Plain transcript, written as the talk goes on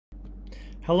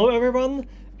Hello everyone,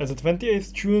 it's the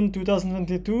 28th June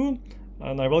 2022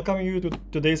 and I welcome you to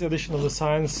today's edition of the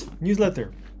Science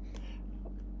newsletter.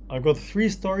 I've got 3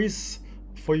 stories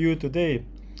for you today.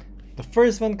 The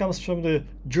first one comes from the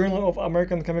Journal of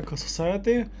American Chemical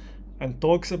Society and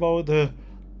talks about the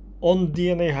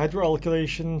on-DNA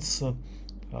hydroalkylations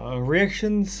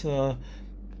reactions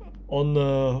on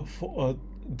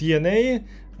DNA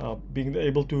being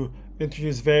able to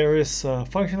introduce various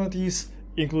functionalities,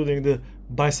 including the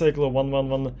bicyclo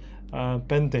 111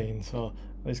 pentane. So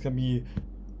this can be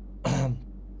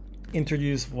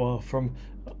introduced from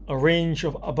a range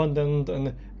of abundant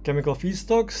and chemical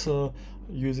feedstocks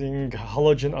using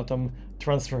halogen atom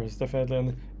transfers. Definitely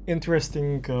an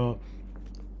interesting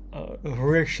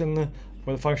reaction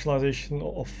for the functionalization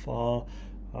of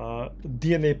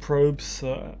DNA probes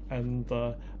and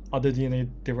other DNA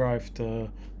derived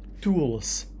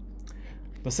tools.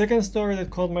 The second story that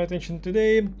caught my attention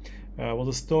today was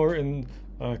a story in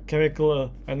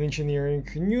Chemical and Engineering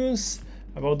News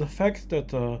about the fact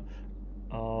that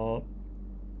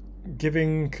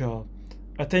giving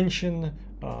attention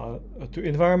to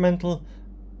environmental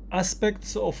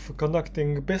aspects of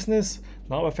conducting business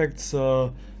now affects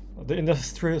the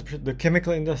industry, the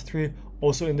chemical industry,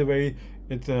 also in the way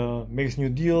it makes new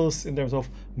deals in terms of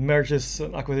mergers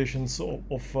and acquisitions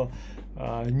of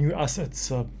new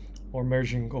assets or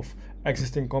merging of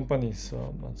existing companies.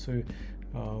 So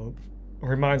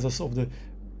reminds us of the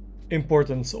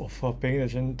importance of paying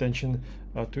attention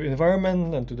to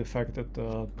environment and to the fact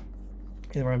that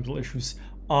environmental issues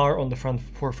are on the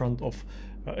forefront of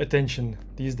attention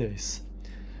these days.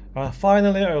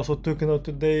 Finally, I also took note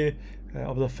today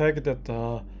of the fact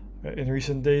that in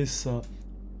recent days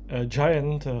a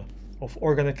giant of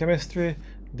organic chemistry,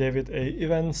 David A.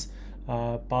 Evans,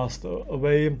 passed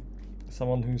away.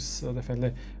 Someone who's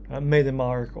definitely made a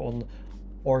mark on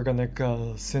organic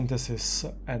synthesis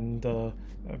and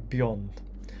beyond.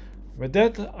 With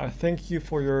that, I thank you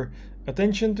for your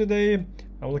attention today.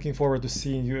 I'm looking forward to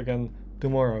seeing you again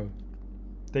tomorrow.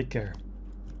 Take care.